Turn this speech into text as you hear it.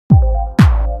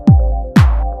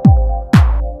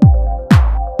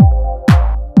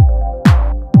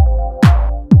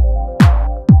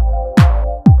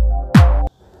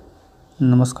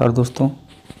नमस्कार दोस्तों,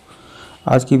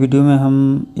 आज की वीडियो में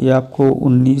हम ये आपको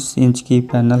 19 इंच की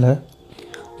पैनल है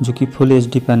जो कि फुल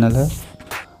एचडी पैनल है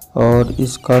और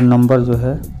इसका नंबर जो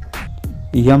है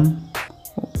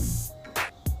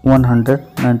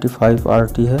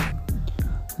M195RT है,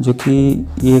 जो कि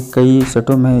ये कई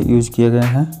सेटों में यूज़ किए गए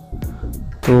हैं।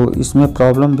 तो इसमें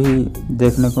प्रॉब्लम भी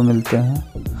देखने को मिलते हैं,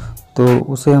 तो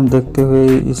उसे हम देखते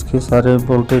हुए इसके सारे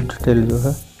वोल्टेज डिटेल जो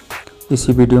है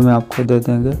इसी वीडियो में आपको दे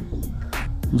देंगे।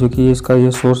 जो कि इसका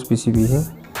ये सोर्स पीसीबी है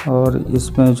और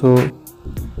इसमें जो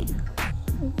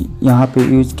यहाँ पे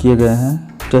यूज़ किए गए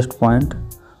हैं टेस्ट पॉइंट,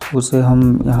 उसे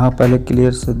हम यहाँ पहले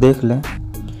क्लियर से देख लें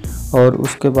और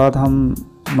उसके बाद हम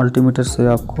मल्टीमीटर से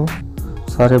आपको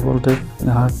सारे वोल्टेज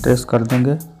यहाँ ट्रेस कर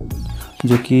देंगे,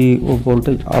 जो कि वो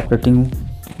वोल्टेज ऑपरेटिंग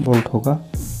वोल्ट होगा।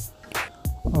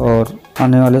 और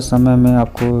आने वाले समय में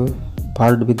आपको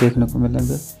फॉल्ट भी देखने को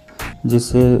मिलेंगे,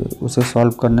 जिससे उसे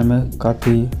सॉल्व करने में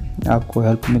काफ़ी आपको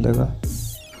हेल्प मिलेगा।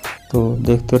 तो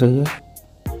देखते रहिए।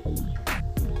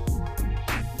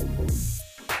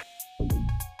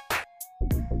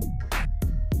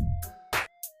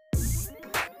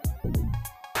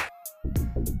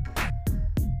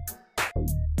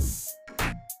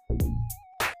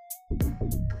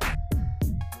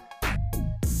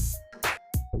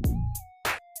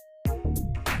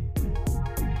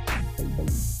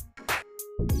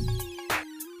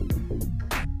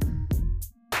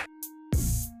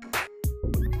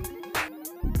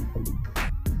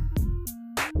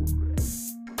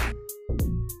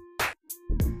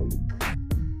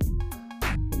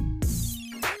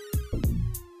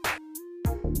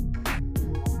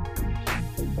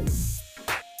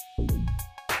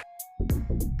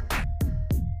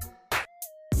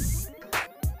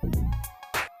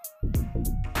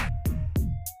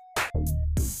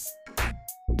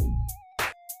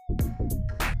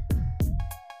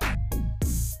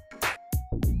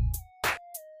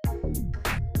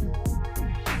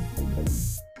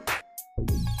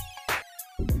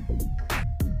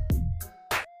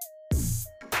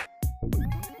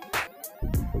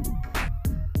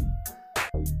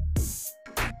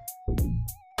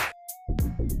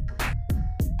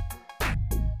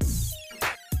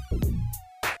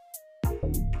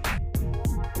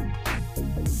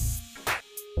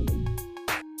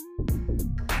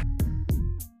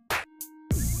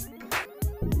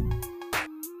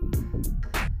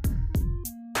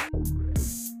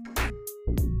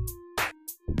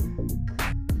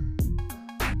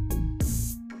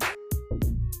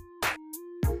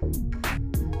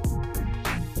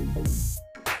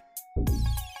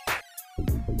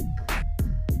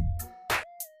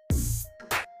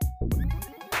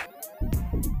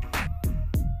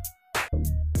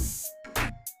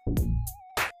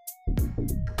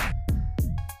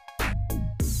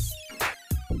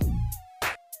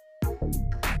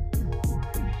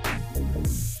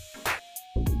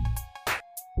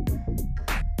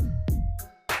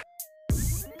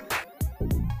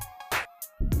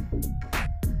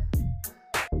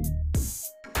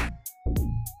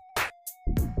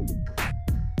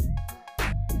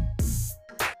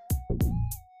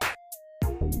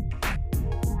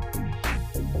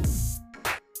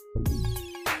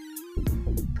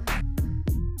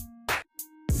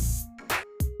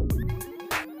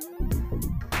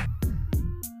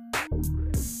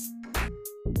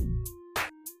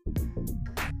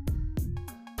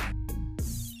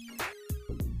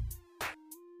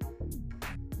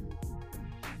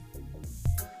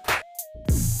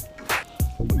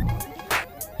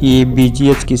 ये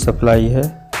BGH की सप्लाई है,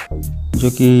 जो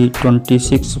कि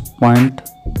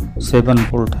 26.7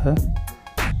 वोल्ट है।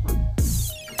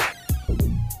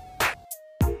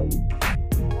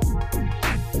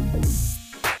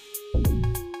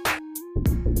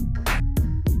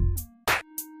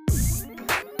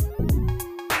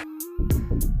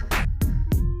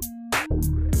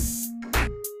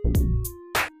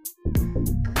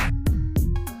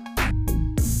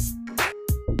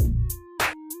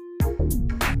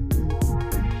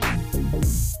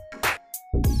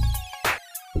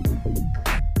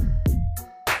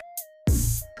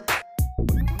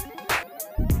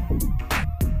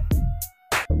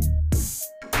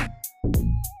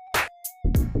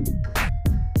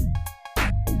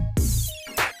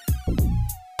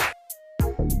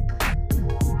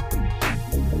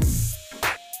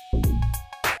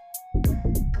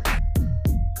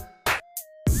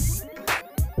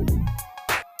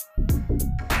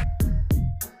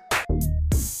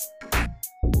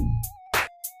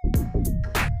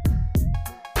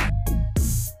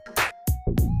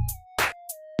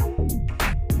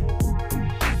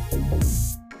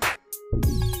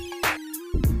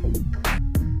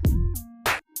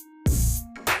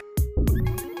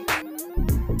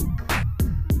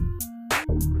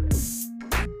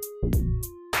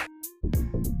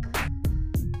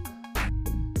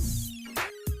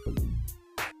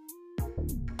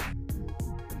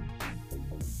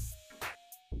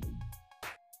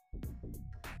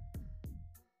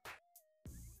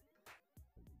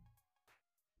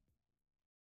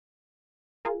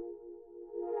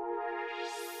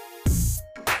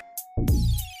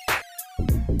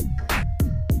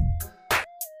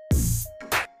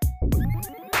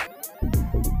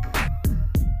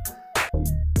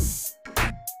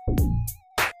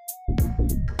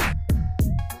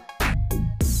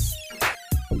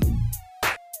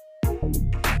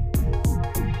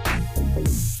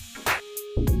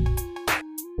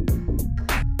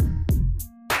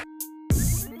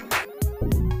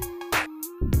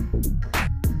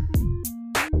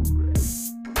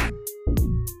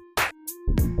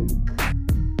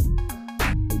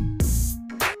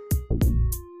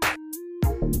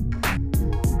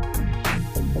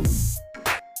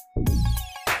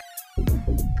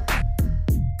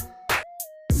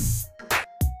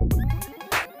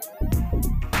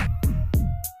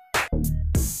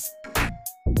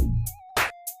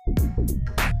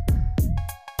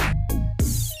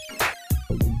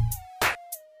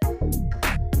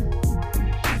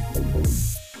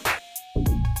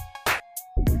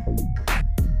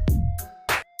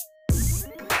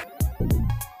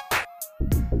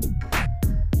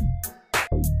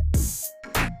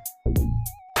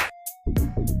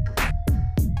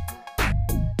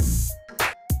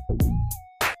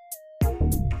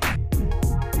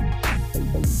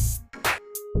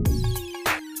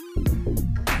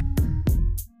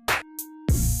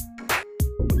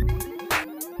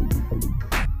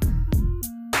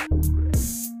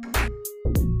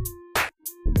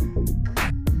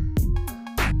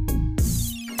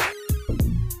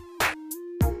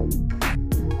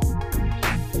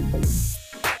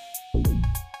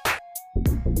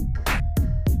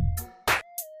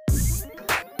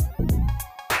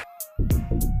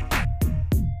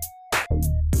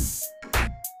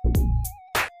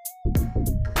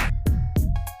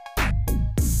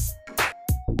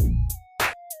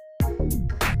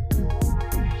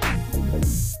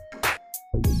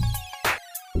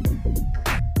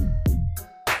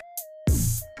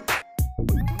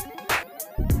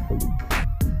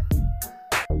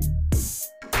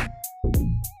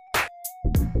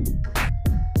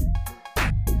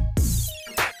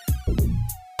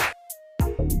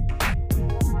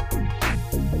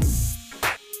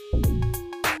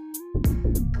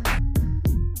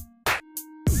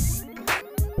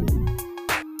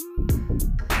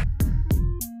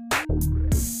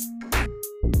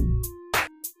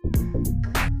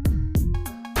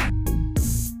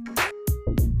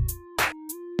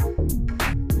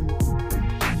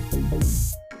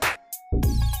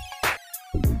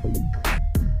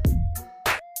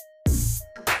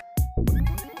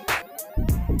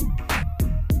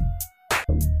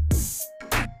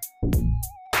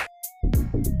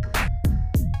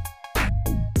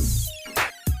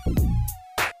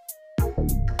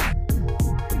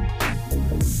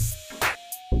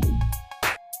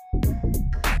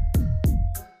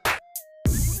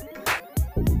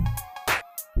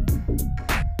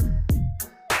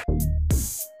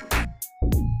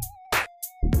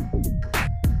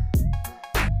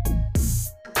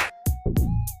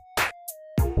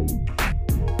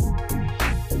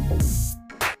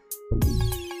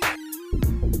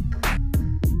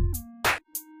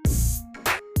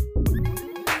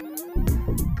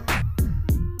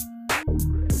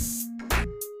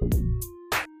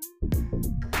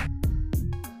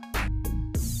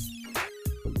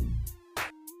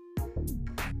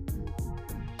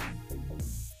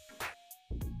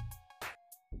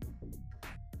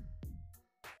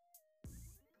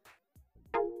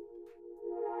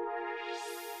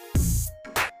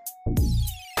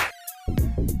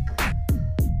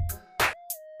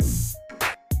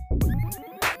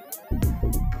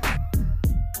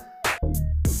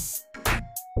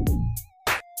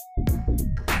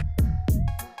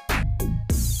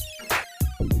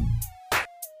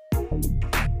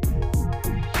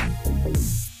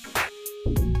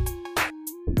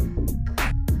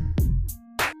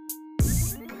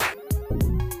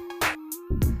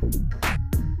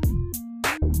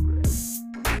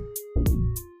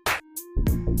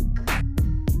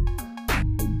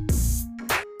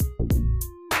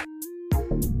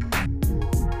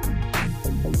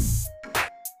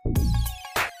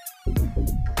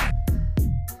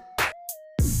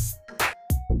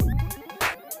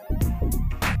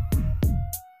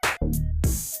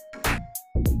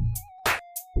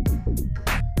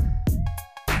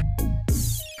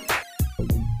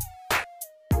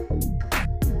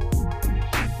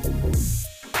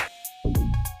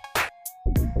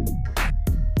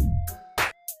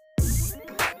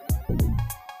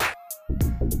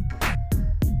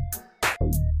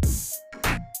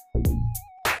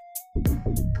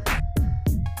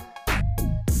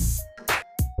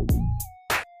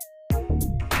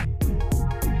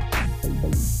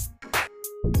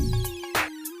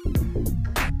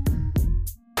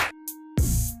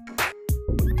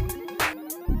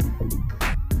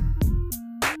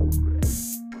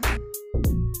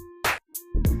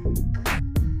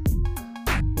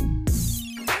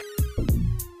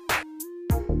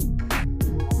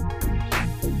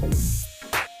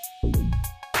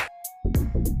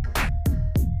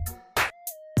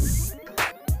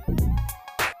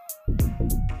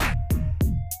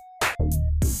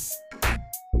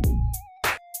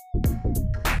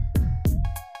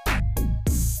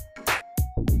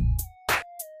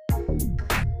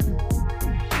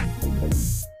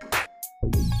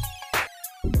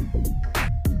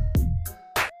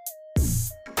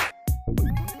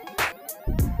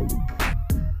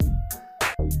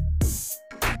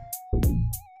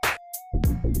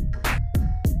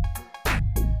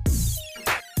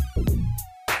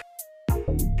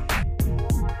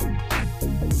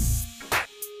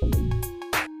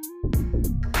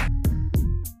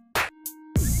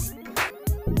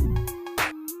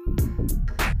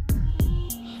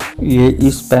 ये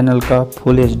इस पैनल का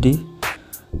फुल HD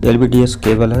LVDS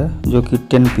केबल है जो कि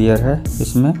 10 पेयर है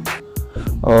इसमें।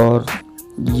 और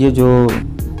ये जो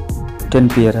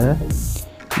 10 पेयर है,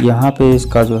 यहाँ पे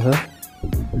इसका जो है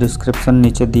डिस्क्रिप्शन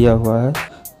नीचे दिया हुआ है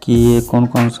कि ये कौन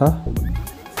कौन सा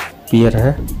पेयर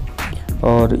है।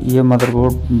 और ये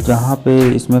मदरबोर्ड जहाँ पे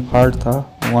इसमें फॉल्ट था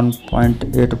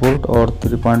 1.8 वोल्ट और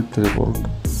 3.3 वोल्ट,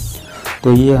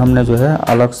 तो ये हमने जो है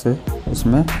अलग से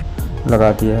इसमें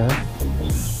लगा दिया है,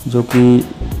 जो कि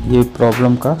ये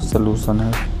प्रॉब्लम का सलूशन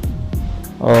है।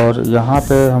 और यहाँ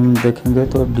पे हम देखेंगे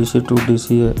तो DC to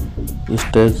DC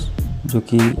स्टेज जो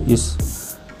कि इस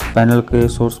पैनल के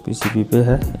सोर्स PCB पे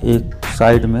है, एक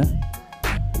साइड में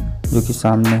जो कि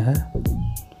सामने है।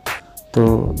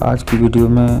 तो आज की वीडियो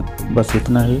में बस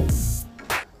इतना ही।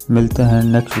 मिलते हैं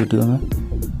नेक्स्ट वीडियो में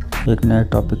एक नए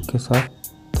टॉपिक के साथ।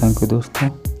 थैंक यू दोस्तों।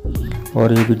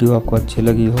 और ये वीडियो आपको अच्छी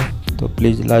लगी हो तो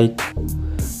प्लीज़ लाइक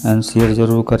एंड शेयर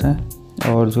ज़रूर करें,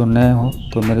 और जो नए हो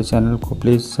तो मेरे चैनल को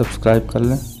प्लीज़ सब्सक्राइब कर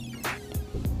लें।